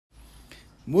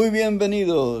Muy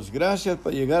bienvenidos. Gracias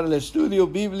por llegar al estudio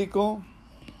bíblico.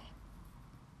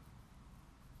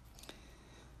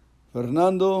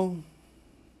 Fernando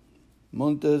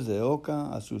Montes de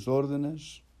Oca, a sus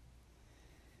órdenes.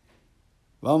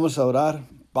 Vamos a orar.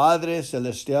 Padre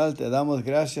Celestial, te damos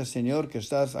gracias, Señor, que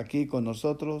estás aquí con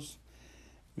nosotros.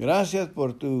 Gracias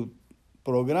por tu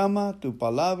programa, tu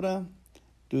palabra,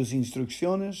 tus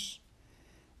instrucciones.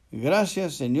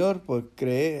 Gracias, Señor, por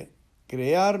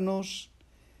crearnos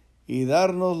y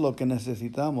darnos lo que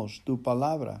necesitamos, tu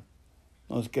palabra.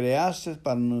 Nos creaste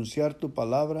para anunciar tu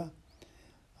palabra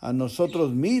a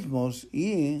nosotros mismos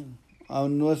y a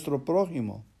nuestro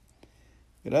prójimo.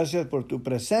 Gracias por tu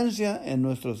presencia en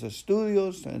nuestros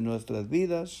estudios, en nuestras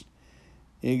vidas.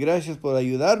 Y gracias por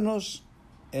ayudarnos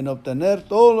en obtener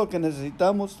todo lo que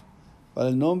necesitamos para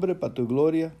el nombre, para tu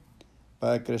gloria,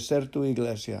 para crecer tu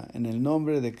iglesia. En el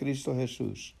nombre de Cristo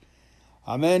Jesús.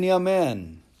 Amén y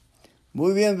amén.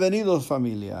 Muy bienvenidos,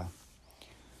 familia.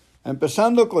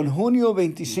 Empezando con junio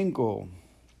 25.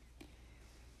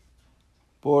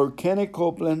 Por Kenneth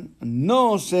Copeland,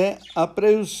 no se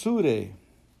apresure.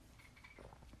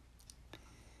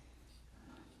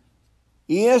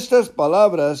 Y estas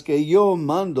palabras que yo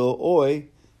mando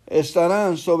hoy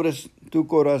estarán sobre tu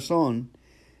corazón,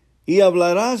 y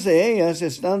hablarás de ellas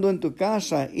estando en tu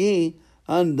casa y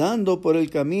andando por el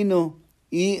camino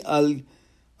y al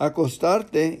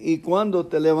acostarte y cuando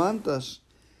te levantas,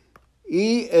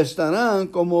 y estarán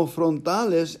como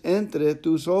frontales entre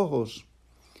tus ojos.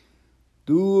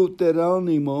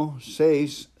 Deuterónimo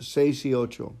 6, 6 y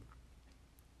 8.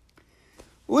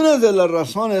 Una de las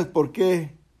razones por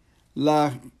qué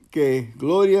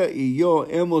Gloria y yo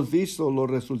hemos visto los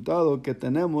resultados que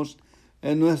tenemos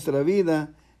en nuestra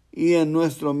vida y en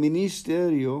nuestro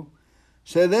ministerio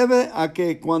se debe a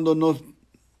que cuando nos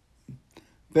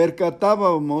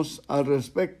percatábamos al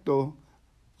respecto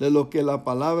de lo que la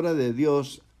palabra de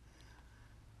Dios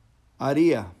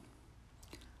haría,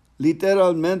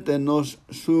 literalmente nos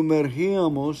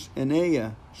sumergíamos en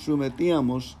ella,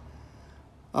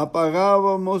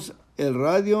 apagábamos el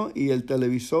radio y el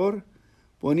televisor,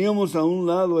 poníamos a un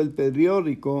lado el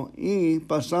periódico y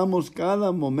pasamos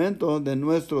cada momento de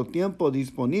nuestro tiempo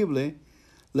disponible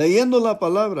leyendo la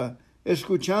palabra,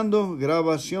 escuchando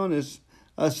grabaciones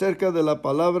acerca de la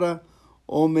palabra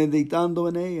o meditando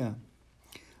en ella.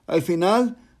 Al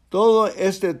final, todo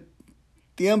este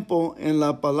tiempo en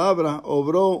la palabra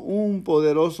obró un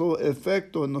poderoso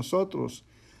efecto en nosotros.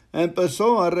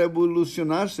 Empezó a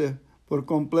revolucionarse por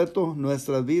completo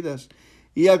nuestras vidas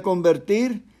y a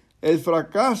convertir el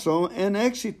fracaso en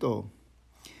éxito.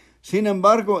 Sin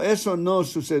embargo, eso no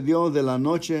sucedió de la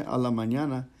noche a la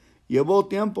mañana. Llevó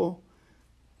tiempo.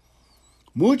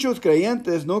 Muchos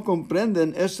creyentes no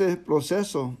comprenden ese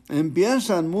proceso.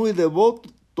 Empiezan muy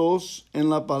devotos en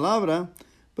la palabra,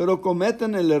 pero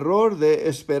cometen el error de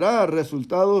esperar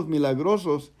resultados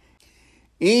milagrosos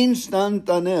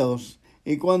instantáneos,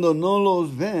 y cuando no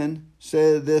los ven,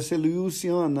 se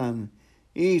desilusionan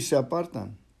y se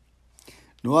apartan.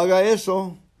 No haga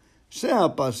eso.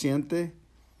 Sea paciente.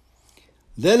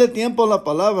 Dele tiempo a la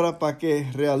palabra para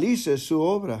que realice su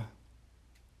obra.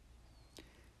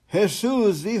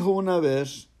 Jesús dijo una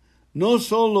vez, no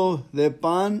solo de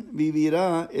pan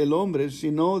vivirá el hombre,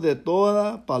 sino de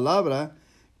toda palabra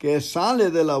que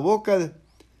sale de la boca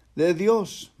de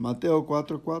Dios. Mateo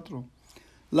 4:4.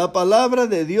 La palabra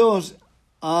de Dios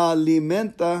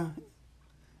alimenta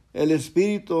el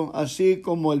espíritu, así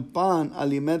como el pan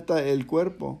alimenta el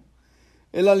cuerpo.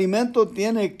 El alimento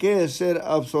tiene que ser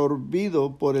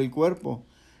absorbido por el cuerpo.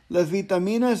 Las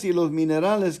vitaminas y los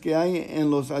minerales que hay en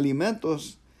los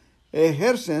alimentos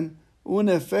ejercen un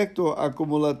efecto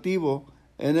acumulativo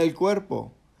en el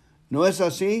cuerpo. ¿No es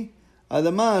así?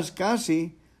 Además,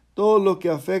 casi todo lo que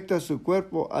afecta a su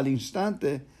cuerpo al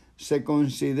instante se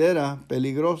considera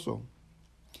peligroso.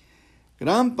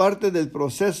 Gran parte del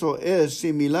proceso es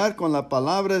similar con la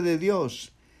palabra de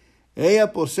Dios.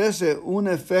 Ella posee un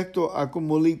efecto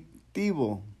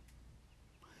acumulativo.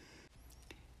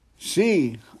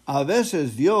 Sí, a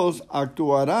veces Dios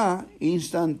actuará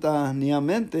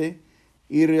instantáneamente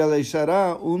y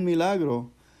realizará un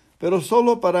milagro, pero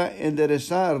solo para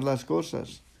enderezar las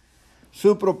cosas.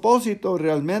 Su propósito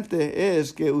realmente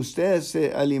es que usted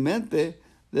se alimente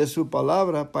de su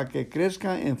palabra para que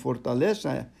crezca en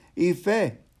fortaleza y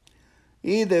fe,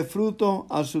 y dé fruto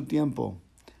a su tiempo.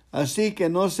 Así que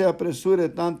no se apresure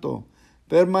tanto,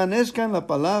 permanezca en la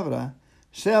palabra,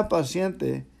 sea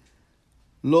paciente,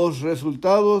 los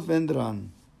resultados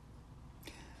vendrán.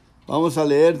 Vamos a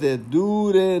leer de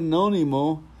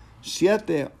Deuterónimo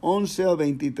 7, 11 a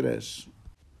 23.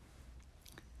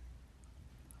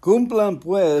 Cumplan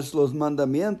pues los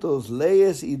mandamientos,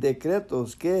 leyes y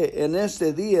decretos que en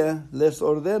este día les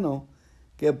ordeno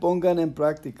que pongan en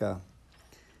práctica.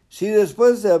 Si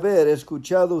después de haber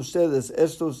escuchado ustedes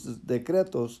estos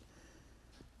decretos,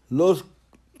 los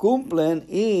cumplen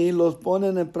y los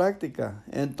ponen en práctica,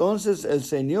 entonces el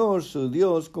Señor su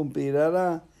Dios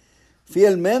cumplirá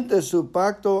fielmente su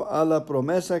pacto a la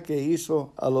promesa que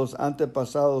hizo a los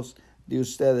antepasados de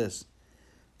ustedes.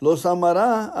 Los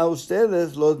amará a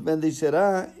ustedes, los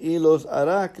bendecirá y los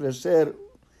hará crecer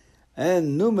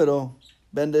en número.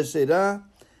 Bendecirá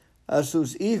a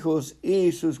sus hijos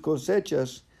y sus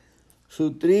cosechas,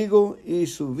 su trigo y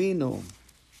su vino,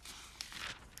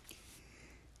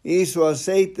 y su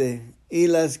aceite, y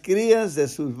las crías de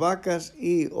sus vacas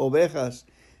y ovejas,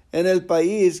 en el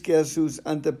país que a sus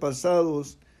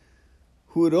antepasados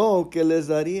juró que les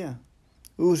daría.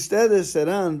 Ustedes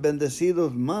serán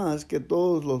bendecidos más que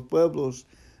todos los pueblos.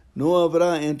 No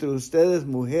habrá entre ustedes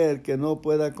mujer que no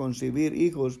pueda concebir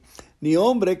hijos, ni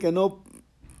hombre que no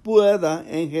pueda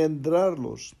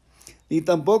engendrarlos, ni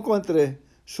tampoco entre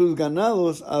sus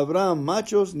ganados habrá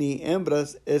machos ni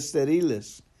hembras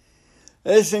estériles.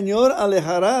 El Señor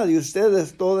alejará de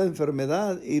ustedes toda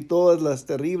enfermedad y todas las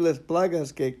terribles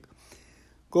plagas que,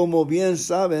 como bien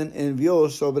saben, envió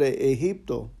sobre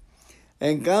Egipto.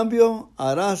 En cambio,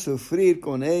 hará sufrir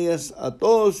con ellas a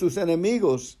todos sus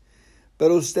enemigos.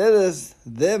 Pero ustedes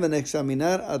deben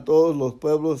examinar a todos los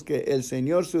pueblos que el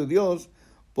Señor su Dios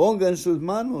ponga en sus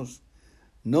manos.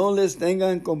 No les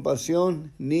tengan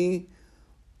compasión ni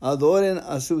adoren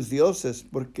a sus dioses,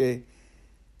 porque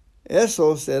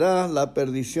eso será la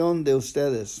perdición de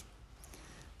ustedes.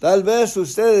 Tal vez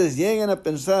ustedes lleguen a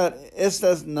pensar,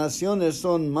 estas naciones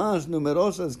son más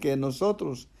numerosas que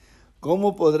nosotros.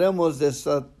 ¿Cómo podremos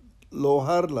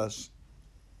desalojarlas?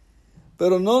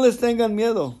 Pero no les tengan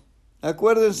miedo.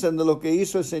 Acuérdense de lo que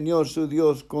hizo el Señor su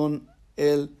Dios con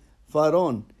el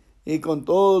faraón y con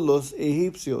todos los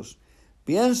egipcios.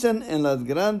 Piensen en las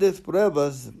grandes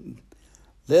pruebas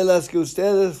de las que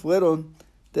ustedes fueron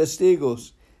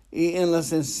testigos, y en las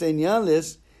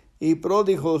señales y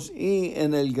prodigios y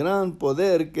en el gran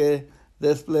poder que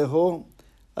desplegó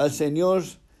al Señor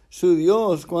su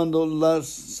Dios cuando las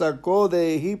sacó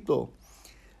de Egipto.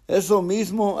 Eso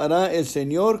mismo hará el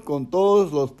Señor con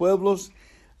todos los pueblos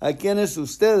a quienes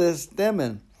ustedes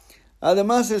temen.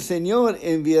 Además, el Señor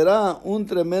enviará un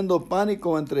tremendo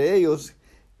pánico entre ellos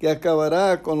que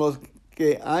acabará con los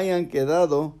que hayan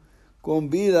quedado con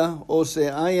vida o se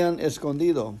hayan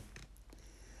escondido.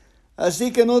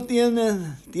 Así que no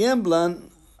tiemblan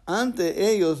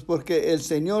ante ellos, porque el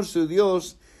Señor su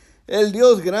Dios, el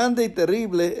Dios grande y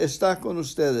terrible, está con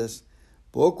ustedes.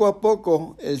 Poco a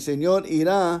poco el Señor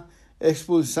irá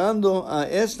expulsando a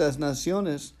estas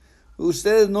naciones.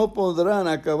 Ustedes no podrán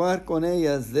acabar con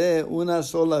ellas de una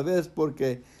sola vez,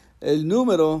 porque el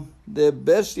número de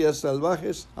bestias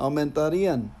salvajes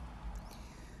aumentarían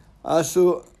a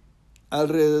su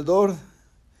alrededor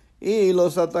y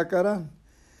los atacarán.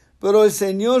 Pero el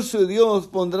Señor su Dios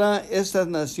pondrá estas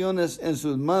naciones en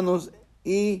sus manos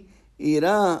y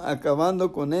irá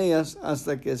acabando con ellas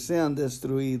hasta que sean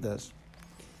destruidas.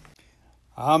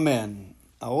 Amén.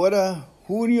 Ahora,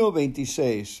 junio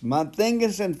 26.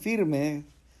 Manténganse firme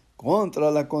contra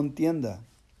la contienda.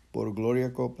 Por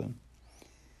Gloria Copeland.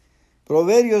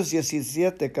 Proverbios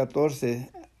 17:14,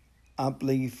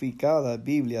 amplificada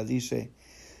Biblia, dice: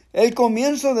 el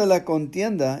comienzo de la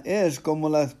contienda es como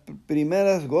las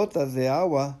primeras gotas de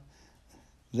agua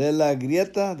de la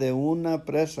grieta de una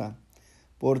presa.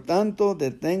 Por tanto,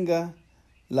 detenga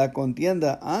la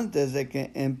contienda antes de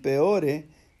que empeore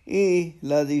y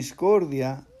la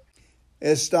discordia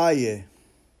estalle.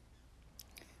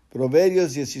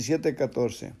 Proverbios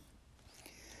 17:14.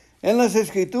 En las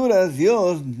Escrituras,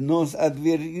 Dios nos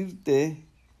advierte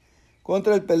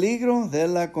contra el peligro de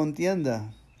la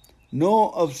contienda. No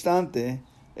obstante,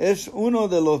 es uno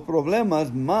de los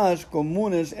problemas más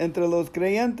comunes entre los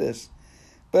creyentes.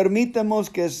 Permitamos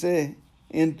que se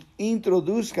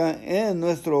introduzca en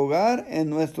nuestro hogar, en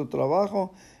nuestro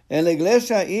trabajo, en la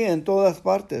iglesia y en todas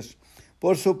partes.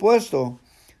 Por supuesto,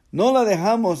 no la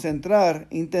dejamos entrar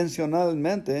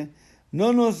intencionalmente.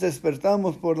 No nos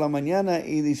despertamos por la mañana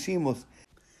y decimos: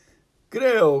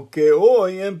 creo que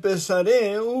hoy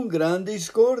empezaré una gran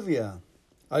discordia.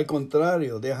 Al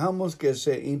contrario, dejamos que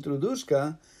se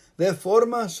introduzca de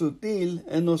forma sutil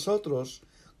en nosotros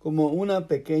como una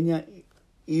pequeña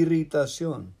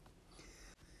irritación.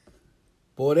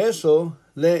 Por eso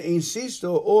le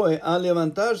insisto hoy a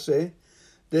levantarse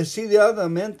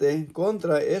decididamente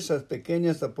contra esas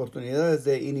pequeñas oportunidades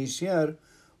de iniciar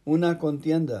una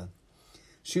contienda.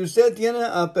 Si usted tiene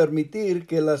a permitir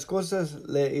que las cosas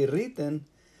le irriten,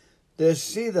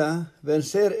 decida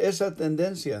vencer esa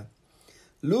tendencia.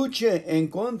 Luche en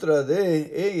contra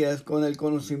de ellas con el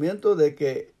conocimiento de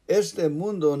que este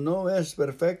mundo no es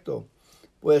perfecto,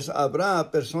 pues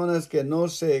habrá personas que no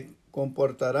se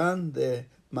comportarán de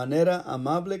manera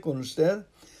amable con usted.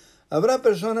 Habrá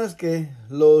personas que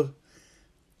lo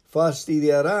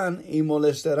fastidiarán y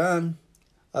molestarán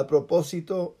a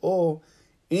propósito o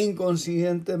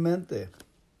inconscientemente.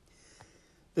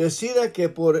 Decida que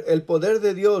por el poder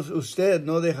de Dios usted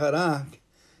no dejará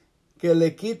que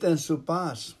le quiten su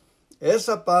paz.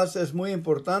 Esa paz es muy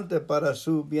importante para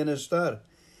su bienestar.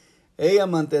 Ella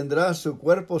mantendrá su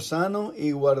cuerpo sano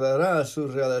y guardará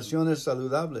sus relaciones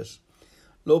saludables.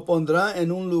 Lo pondrá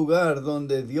en un lugar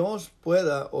donde Dios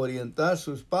pueda orientar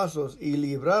sus pasos y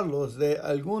librarlos de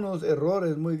algunos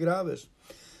errores muy graves.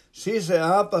 Si se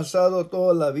ha pasado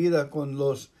toda la vida con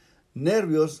los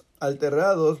nervios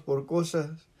alterados por cosas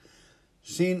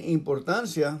sin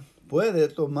importancia, puede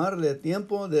tomarle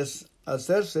tiempo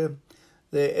deshacerse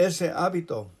de ese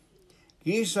hábito.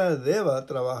 Quizá deba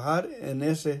trabajar en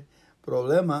ese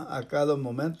problema a cada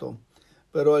momento,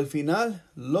 pero al final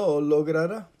lo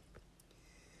logrará.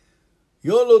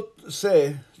 Yo lo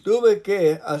sé, tuve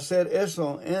que hacer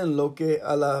eso en lo que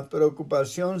a la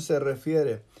preocupación se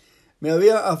refiere. Me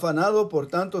había afanado por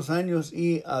tantos años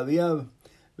y había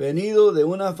venido de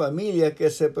una familia que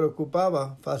se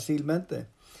preocupaba fácilmente,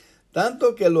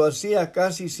 tanto que lo hacía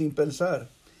casi sin pensar.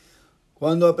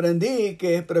 Cuando aprendí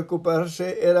que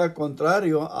preocuparse era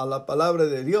contrario a la palabra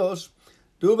de Dios,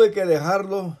 tuve que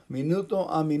dejarlo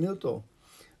minuto a minuto,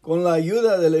 con la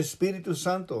ayuda del Espíritu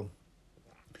Santo.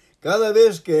 Cada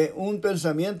vez que un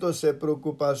pensamiento de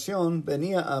preocupación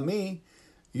venía a mí,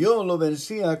 yo lo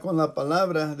vencía con la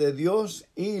palabra de Dios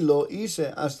y lo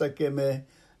hice hasta que me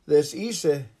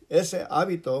deshice ese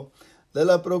hábito de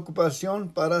la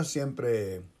preocupación para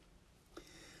siempre.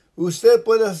 Usted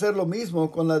puede hacer lo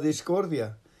mismo con la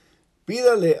discordia.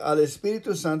 Pídale al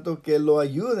Espíritu Santo que lo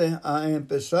ayude a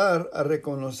empezar a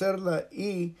reconocerla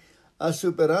y a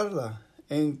superarla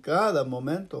en cada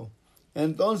momento.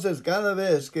 Entonces, cada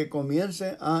vez que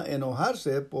comience a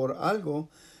enojarse por algo,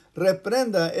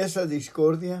 reprenda esa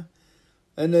discordia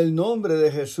en el nombre de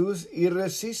Jesús y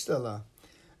resístala.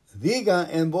 Diga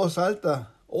en voz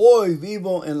alta: hoy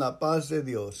vivo en la paz de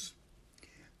Dios.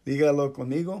 Dígalo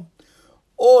conmigo: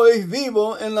 hoy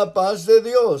vivo en la paz de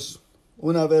Dios.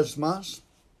 Una vez más: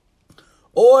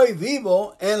 hoy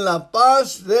vivo en la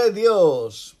paz de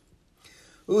Dios.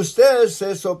 Usted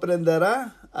se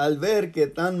sorprenderá al ver qué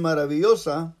tan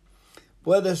maravillosa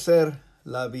puede ser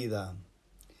la vida.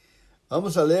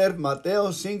 Vamos a leer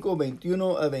Mateo 5,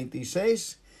 21 a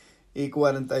 26 y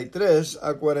 43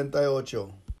 a 48.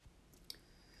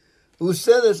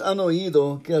 Ustedes han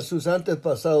oído que a sus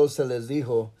antepasados se les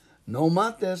dijo: no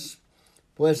mates,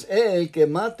 pues el que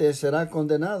mate será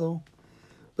condenado.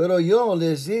 Pero yo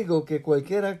les digo que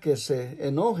cualquiera que se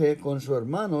enoje con su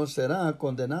hermano será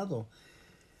condenado.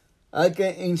 Al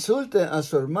que insulte a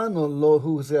su hermano lo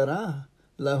juzgará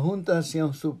la Junta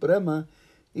Suprema,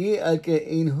 y al que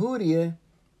injurie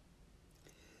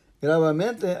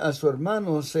gravemente a su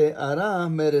hermano se hará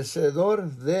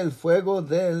merecedor del fuego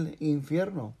del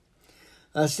infierno.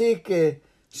 Así que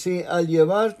si al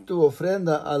llevar tu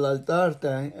ofrenda al altar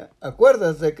te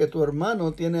acuerdas de que tu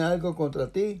hermano tiene algo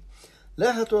contra ti,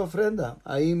 deja tu ofrenda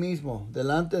ahí mismo,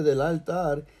 delante del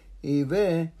altar, y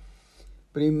ve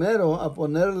primero a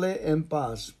ponerle en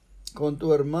paz con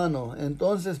tu hermano.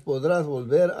 Entonces podrás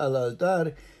volver al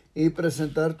altar y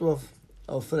presentar tu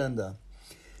ofrenda.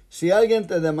 Si alguien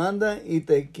te demanda y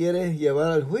te quiere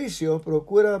llevar al juicio,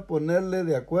 procura ponerle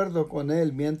de acuerdo con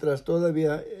él mientras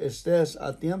todavía estés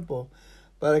a tiempo,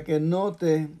 para que no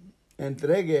te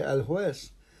entregue al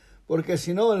juez. Porque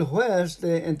si no, el juez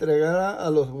te entregará a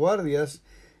los guardias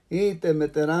y te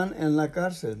meterán en la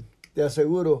cárcel. Te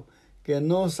aseguro que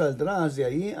no saldrás de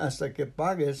ahí hasta que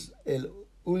pagues el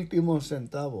último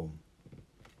centavo.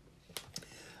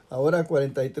 Ahora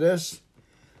 43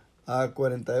 a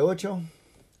 48.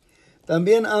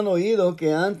 También han oído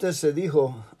que antes se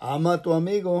dijo: ama a tu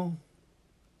amigo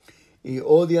y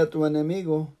odia a tu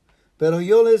enemigo. Pero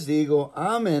yo les digo: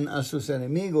 amen a sus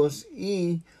enemigos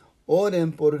y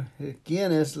oren por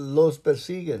quienes los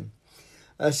persiguen.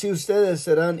 Así ustedes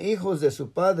serán hijos de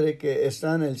su Padre que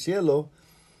está en el cielo,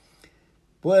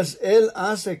 pues Él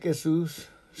hace que su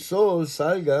sol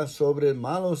salga sobre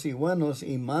malos y buenos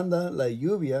y manda la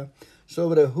lluvia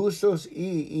sobre justos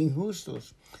y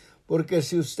injustos. Porque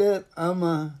si usted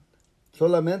ama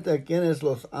solamente a quienes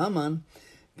los aman,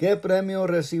 ¿qué premio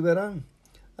recibirán?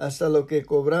 hasta los que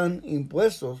cobran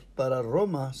impuestos para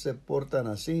Roma se portan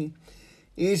así.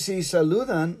 Y si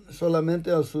saludan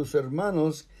solamente a sus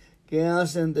hermanos que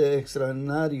hacen de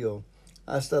extraordinario,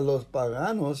 hasta los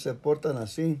paganos se portan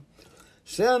así.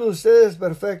 Sean ustedes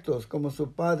perfectos como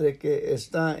su Padre que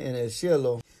está en el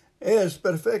cielo es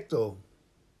perfecto.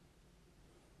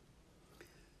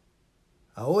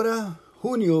 Ahora,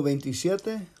 junio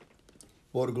 27,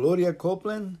 por Gloria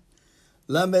Copeland,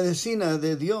 la medicina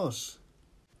de Dios.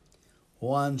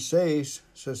 Juan 6,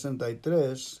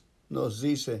 63 nos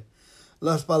dice,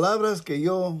 las palabras que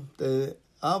yo te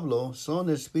hablo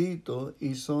son espíritu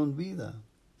y son vida.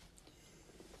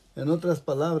 En otras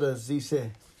palabras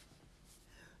dice,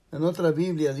 en otra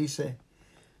Biblia dice,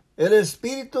 el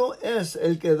espíritu es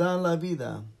el que da la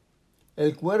vida,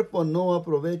 el cuerpo no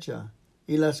aprovecha,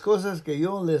 y las cosas que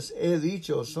yo les he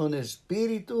dicho son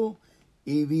espíritu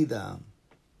y vida.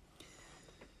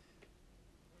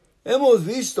 Hemos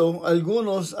visto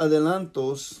algunos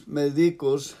adelantos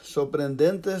médicos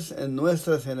sorprendentes en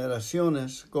nuestras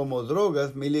generaciones como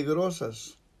drogas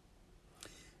milagrosas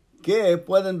que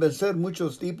pueden vencer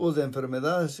muchos tipos de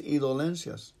enfermedades y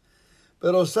dolencias.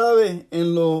 Pero sabe,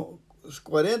 en los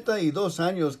 42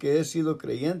 años que he sido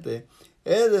creyente,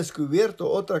 he descubierto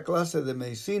otra clase de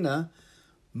medicina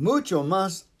mucho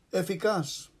más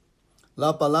eficaz,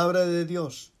 la palabra de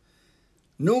Dios.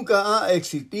 Nunca ha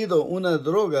existido una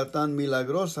droga tan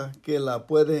milagrosa que la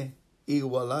puede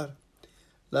igualar.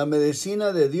 La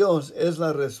medicina de Dios es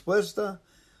la respuesta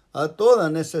a toda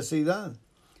necesidad.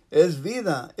 Es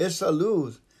vida, es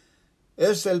salud,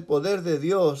 es el poder de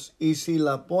Dios, y si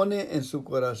la pone en su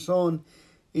corazón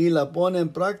y la pone en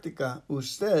práctica,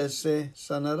 usted se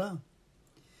sanará.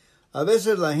 A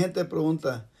veces la gente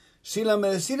pregunta, si la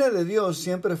medicina de Dios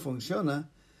siempre funciona,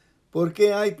 ¿por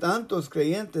qué hay tantos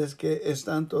creyentes que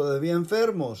están todavía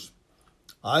enfermos?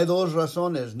 Hay dos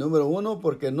razones. Número uno,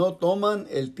 porque no toman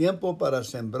el tiempo para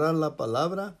sembrar la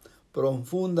palabra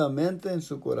profundamente en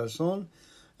su corazón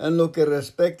en lo que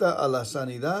respecta a la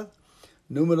sanidad.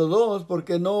 Número dos,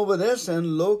 porque no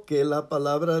obedecen lo que la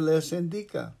palabra les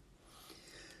indica.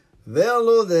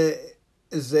 Véalo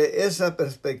desde esa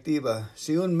perspectiva.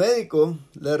 Si un médico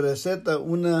le receta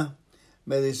una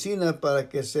medicina para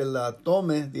que se la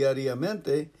tome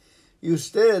diariamente y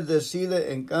usted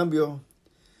decide en cambio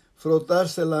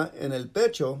frotársela en el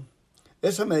pecho,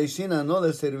 esa medicina no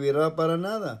le servirá para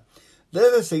nada.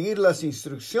 Debe seguir las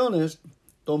instrucciones,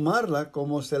 tomarla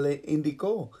como se le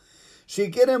indicó.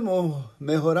 Si quiere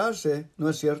mejorarse, ¿no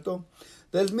es cierto?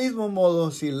 Del mismo modo,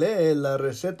 si lee la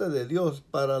receta de Dios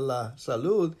para la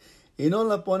salud y no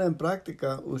la pone en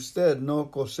práctica, usted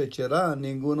no cosechará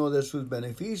ninguno de sus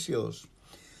beneficios.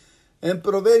 En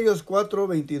Proverbios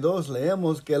 4:22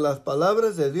 leemos que las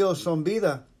palabras de Dios son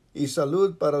vida y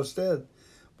salud para usted.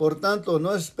 Por tanto,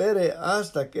 no espere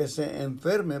hasta que se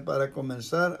enferme para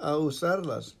comenzar a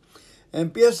usarlas.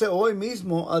 Empiece hoy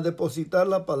mismo a depositar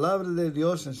la palabra de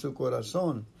Dios en su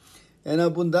corazón en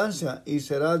abundancia y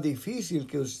será difícil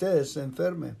que usted se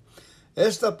enferme.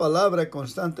 Esta palabra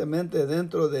constantemente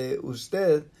dentro de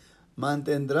usted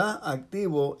mantendrá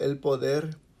activo el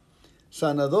poder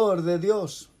sanador de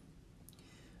Dios.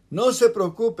 No se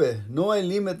preocupe, no hay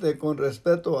límite con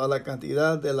respecto a la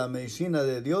cantidad de la medicina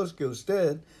de Dios que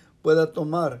usted pueda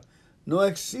tomar. No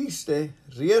existe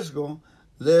riesgo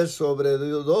de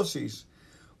sobredosis.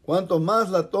 Cuanto más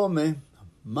la tome,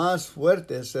 más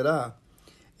fuerte será.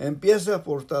 Empiece a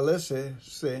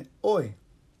fortalecerse hoy.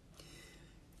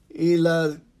 Y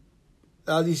la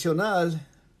adicional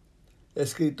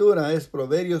escritura es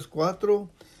Proverbios 4,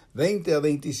 20 a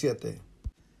 27.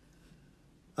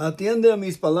 Atiende a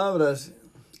mis palabras,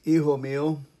 hijo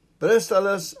mío,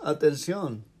 préstalas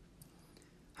atención.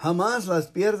 Jamás las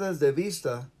pierdas de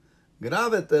vista,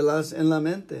 grábatelas en la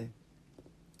mente.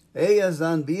 Ellas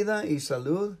dan vida y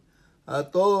salud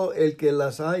a todo el que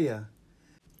las haya.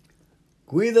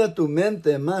 Cuida tu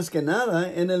mente más que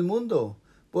nada en el mundo,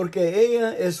 porque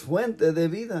ella es fuente de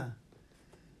vida.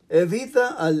 Evita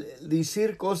al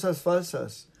decir cosas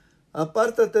falsas.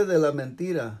 Apártate de la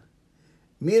mentira.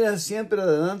 Mira siempre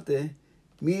adelante,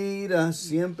 mira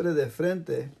siempre de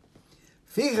frente.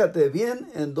 Fíjate bien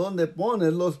en dónde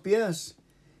pones los pies,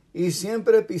 y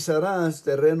siempre pisarás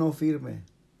terreno firme.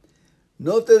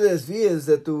 No te desvíes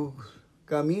de tu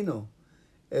camino.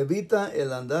 Evita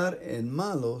el andar en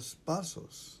malos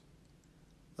pasos.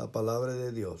 La palabra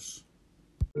de Dios.